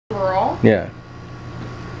overall? Yeah.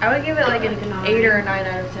 I would give it like an 8 or a 9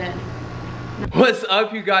 out of 10. What's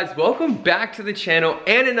up, you guys? Welcome back to the channel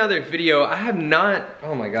and another video. I have not,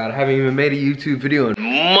 oh my god, I haven't even made a YouTube video in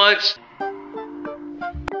months.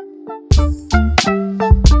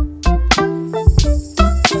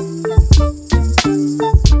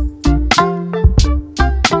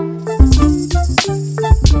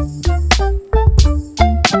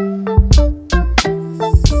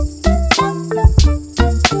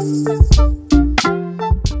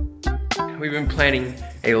 We've been planning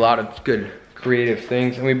a lot of good creative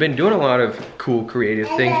things, and we've been doing a lot of cool creative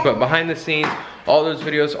things, but behind the scenes, all those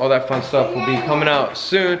videos, all that fun stuff will be coming out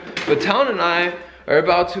soon. But Talon and I are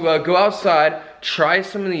about to go outside, try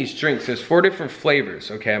some of these drinks. There's 4 different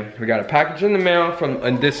flavors, okay? We got a package in the mail from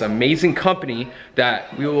this amazing company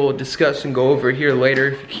that we will discuss and go over here later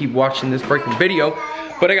if you keep watching this freaking video.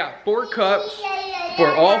 But I got 4 cups for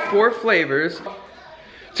all 4 flavors.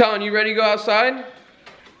 Talon, you ready to go outside?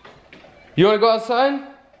 You wanna go outside?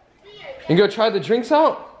 And go try the drinks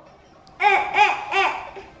out?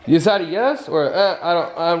 Is that a yes or I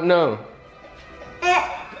don't know.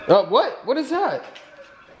 What? What is that?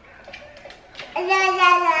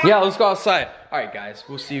 Yeah, let's go outside. All right, guys,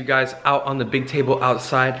 we'll see you guys out on the big table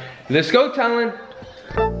outside. Let's go, Talon.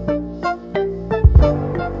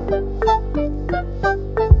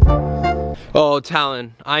 Oh,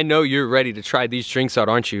 Talon, I know you're ready to try these drinks out,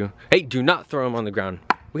 aren't you? Hey, do not throw them on the ground.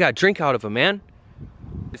 We got a drink out of them, man.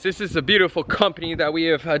 This is a beautiful company that we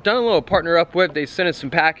have done a little partner up with. They sent us some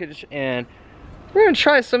package, and we're gonna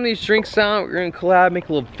try some of these drinks out. We're gonna collab, make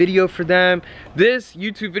a little video for them. This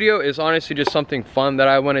YouTube video is honestly just something fun that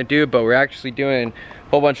I wanna do, but we're actually doing a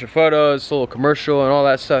whole bunch of photos, a little commercial and all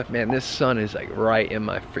that stuff. Man, this sun is like right in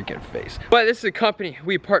my freaking face. But this is a company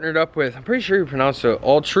we partnered up with. I'm pretty sure you pronounce it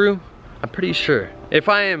Altru. I'm pretty sure. If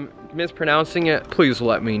I am mispronouncing it, please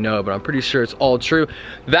let me know, but I'm pretty sure it's Altru.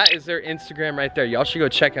 That is their Instagram right there. Y'all should go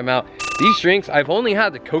check them out. These drinks, I've only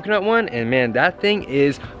had the coconut one, and man, that thing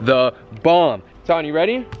is the bomb. Talon, you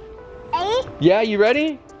ready? Yeah, you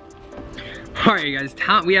ready? All right, guys,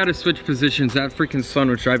 we had to switch positions. That freaking sun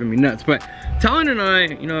was driving me nuts, but Talon and I,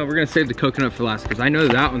 you know, we're gonna save the coconut for last because I know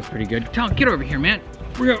that one's pretty good. Talon, get over here, man.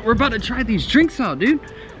 We're about to try these drinks out, dude.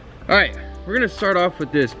 All right, we're gonna start off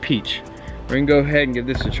with this peach. We're gonna go ahead and give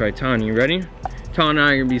this a try. Talon, you ready? Talon and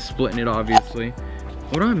I are gonna be splitting it, obviously.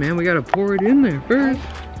 Hold on, man, we gotta pour it in there first.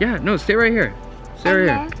 Yeah, no, stay right here. Stay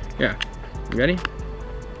right here. Yeah, you ready?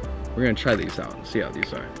 We're gonna try these out and see how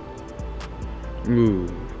these are. Ooh,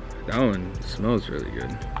 that one smells really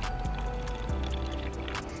good.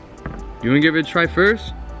 You wanna give it a try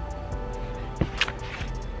first?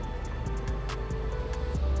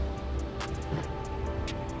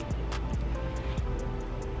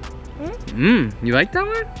 You like that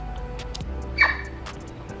one?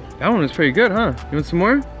 That one was pretty good, huh? You want some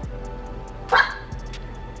more?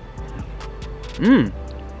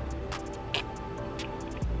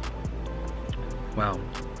 Wow.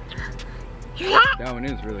 That one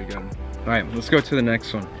is really good. All right, let's go to the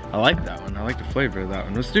next one. I like that one. I like the flavor of that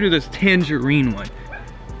one. Let's do this tangerine one.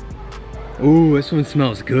 Ooh, this one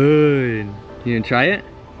smells good. You gonna try it?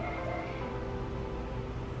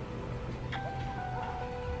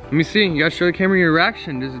 Let me see, you gotta show the camera your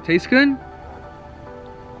reaction. Does it taste good?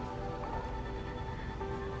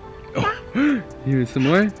 Oh, you want some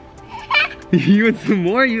more? You want some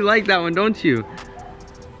more? You like that one, don't you?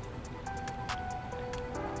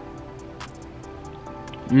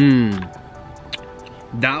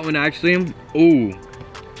 That one actually, ooh.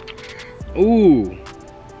 Ooh.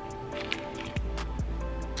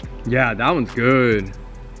 Yeah, that one's good.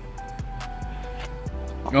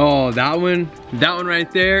 Oh, that one right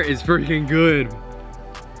there is freaking good.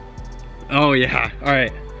 Oh yeah, all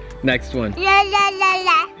right, next one. Yeah,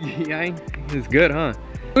 it's good, huh?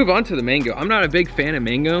 Move on to the mango. I'm not a big fan of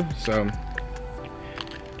mango, so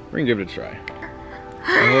we're gonna give it a try.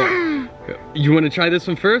 Oh. You wanna try this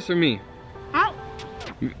one first or me?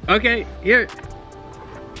 Okay, here.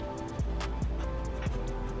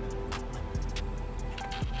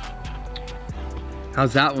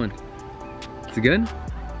 How's that one? Is it good?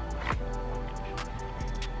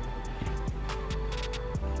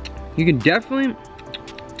 You can definitely,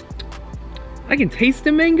 I can taste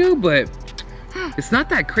the mango, but it's not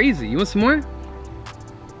that crazy. You want some more?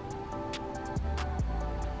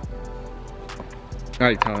 All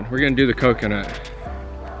right, Talon, we're gonna do the coconut.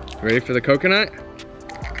 Ready for the coconut?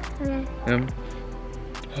 Yeah.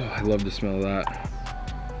 Oh, I love the smell of that.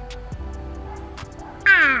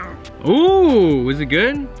 Ooh, is it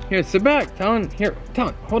good? Here, sit back, Talon. Here,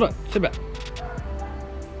 Talon, hold on, sit back.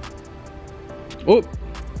 Oh.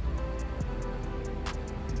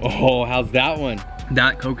 Oh, how's that one?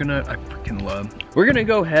 That coconut, I freaking love. We're gonna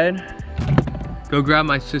go ahead, go grab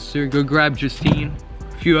my sister, go grab Justine,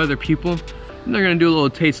 a few other people. And they're gonna do a little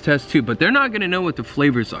taste test too, but they're not gonna know what the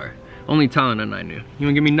flavors are. Only Talon and I knew. You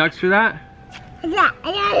wanna give me nugs for that? Yeah?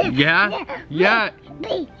 Yeah?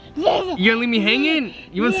 You gonna leave me hanging?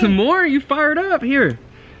 You want some more? You fired up, here.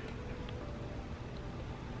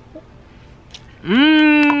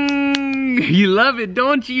 You love it,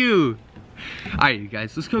 don't you? Alright, you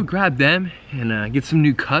guys, let's go grab them and get some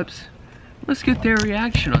new cups. Let's get their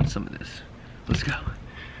reaction on some of this. Let's go.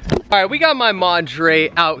 Alright, we got my Madre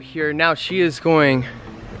out here. Now she is going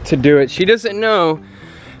to do it. She doesn't know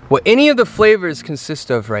what any of the flavors consist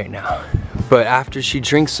of right now. But after she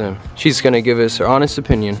drinks them, she's gonna give us her honest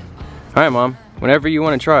opinion. Alright, Mom, whenever you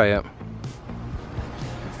want to try it.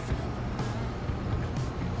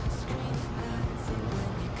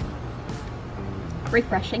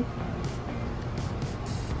 Refreshing.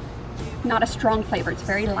 Not a strong flavor, it's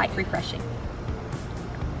very light, refreshing.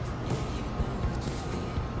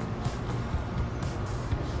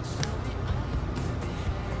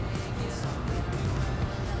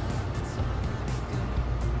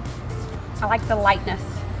 I like the lightness.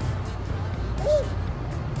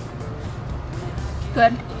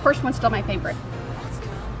 Good. First one's still my favorite.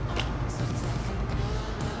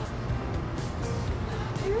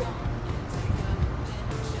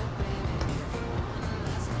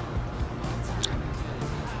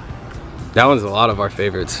 That one's a lot of our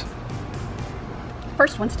favorites.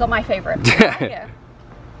 First one's still my favorite. Yeah.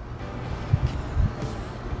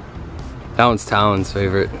 That one's Talon's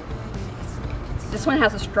favorite. This one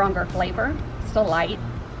has a stronger flavor, still light.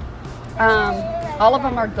 All of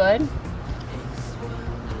them are good,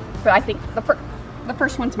 but I think the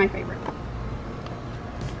first one's my favorite.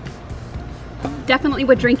 Definitely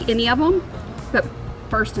would drink any of them, but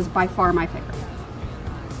first is by far my favorite.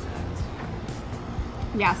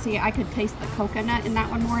 Yeah, see, I could taste the coconut in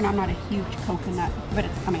that one more, and I'm not a huge coconut, but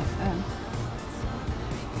it's,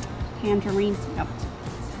 tangerine. Nope.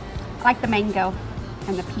 I like the mango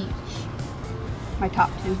and the peach. My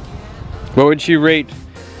top two. What would you rate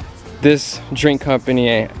this drink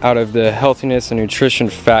company out of the healthiness and nutrition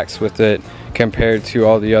facts with it compared to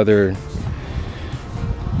all the other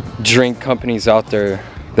drink companies out there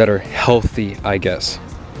that are healthy, I guess?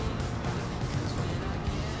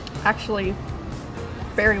 Actually,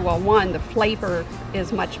 very well. One, the flavor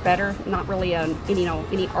is much better. Not really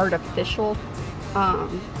any artificial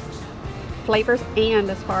flavors,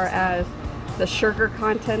 and as far as the sugar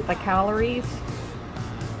content, the calories.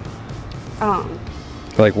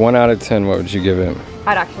 Like 1 out of 10, what would you give it?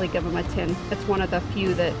 I'd actually give them a 10. It's one of the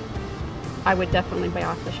few that I would definitely buy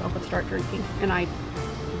off the shelf and start drinking, and I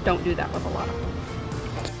don't do that with a lot of them.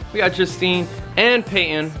 We got Justine and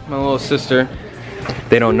Peyton, my little sister.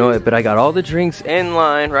 They don't know it, but I got all the drinks in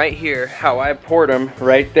line right here, how I poured them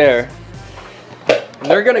right there. And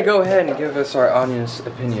they're gonna go ahead and give us our honest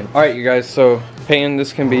opinion. All right, you guys, so Peyton,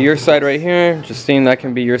 this can be your side right here. Justine, that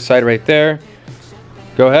can be your side right there.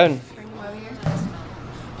 Go ahead.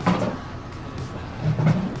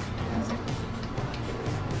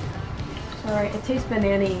 Alright, it tastes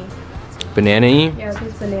banana-y. Banana-y? Yeah, it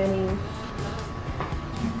tastes banana-y.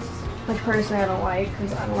 Which personally I don't like,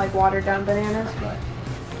 because I don't like watered down bananas, but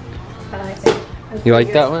I like it. You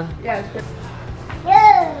like that one? Yeah, it's good.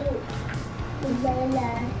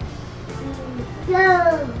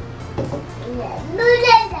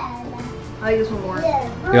 I like this one more.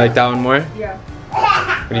 You like that one more? Yeah.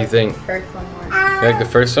 What do you think? First one more. You like the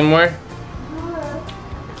first one more? I like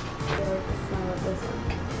the smell of this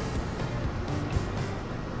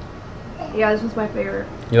one. Yeah, this one's my favorite.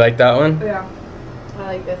 You like that one? Yeah. I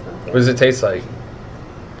like this one too. What does it taste like?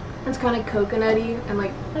 It's kind of coconutty and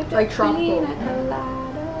like tropical.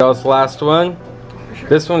 That was the last one. Sure.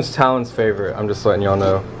 This one's Talon's favorite. I'm just letting y'all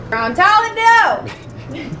know. Talon, no!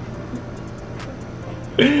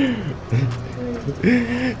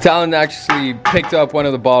 Talon actually picked up one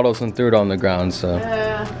of the bottles and threw it on the ground, so.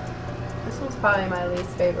 This one's probably my least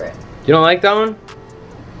favorite. You don't like that one?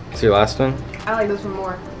 It's your last one? I like this one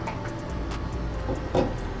more.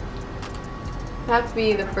 Have to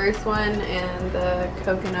be the first one and the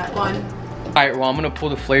coconut one. Alright, well I'm gonna pull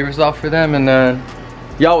the flavors off for them and then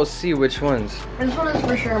y'all will see which ones. This one is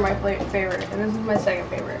for sure my favorite, and this is my second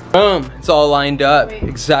favorite. Boom! It's all lined up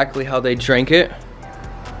exactly how they drank it.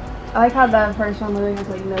 I like how that first one literally has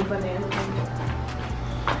like no banana.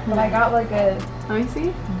 But I got like a, let me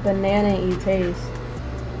see, banana-y taste.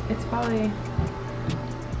 It's probably,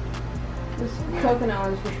 this coconut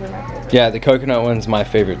one's for sure my favorite. Yeah, the coconut one's my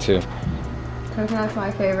favorite too. Coconut's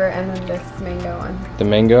my favorite, and then this mango one. The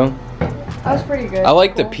mango? That was pretty good. I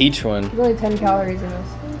like the peach one. There's only 10 calories in this.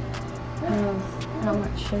 Not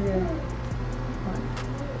much sugar.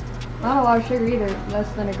 Not a lot of sugar either.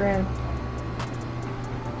 Less than a gram.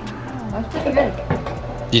 That's pretty good.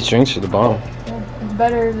 These drinks are the bomb. Yeah, it's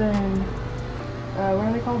better than what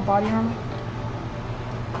are they called? Body Armor.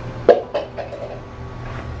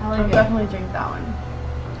 I'll definitely drink that one.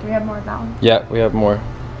 Do we have more of that one? Yeah, we have more.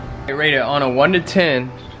 Rate it on a 1 to 10.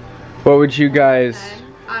 What would you guys?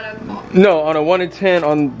 No, on a 1 to 10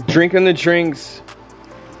 on drinking the drinks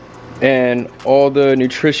and all the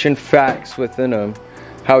nutrition facts within them.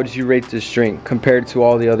 How would you rate this drink compared to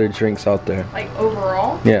all the other drinks out there? Like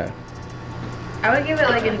overall? Yeah. I would give it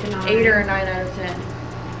like an 8 or a 9 out of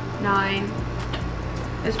 10. 9.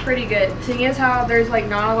 It's pretty good. Seeing as how there's like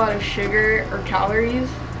not a lot of sugar or calories.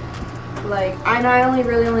 Like I only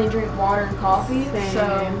really drink water and coffee,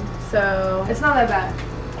 so it's not that bad.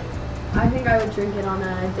 I think I would drink it on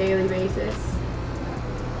a daily basis.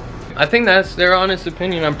 I think that's their honest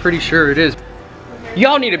opinion. I'm pretty sure it is.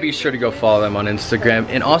 Y'all need to be sure to go follow them on Instagram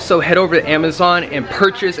and also head over to Amazon and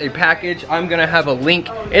purchase a package. I'm gonna have a link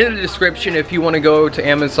in the description if you want to go to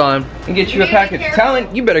Amazon and get you a package.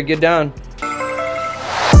 Talent, you better get down.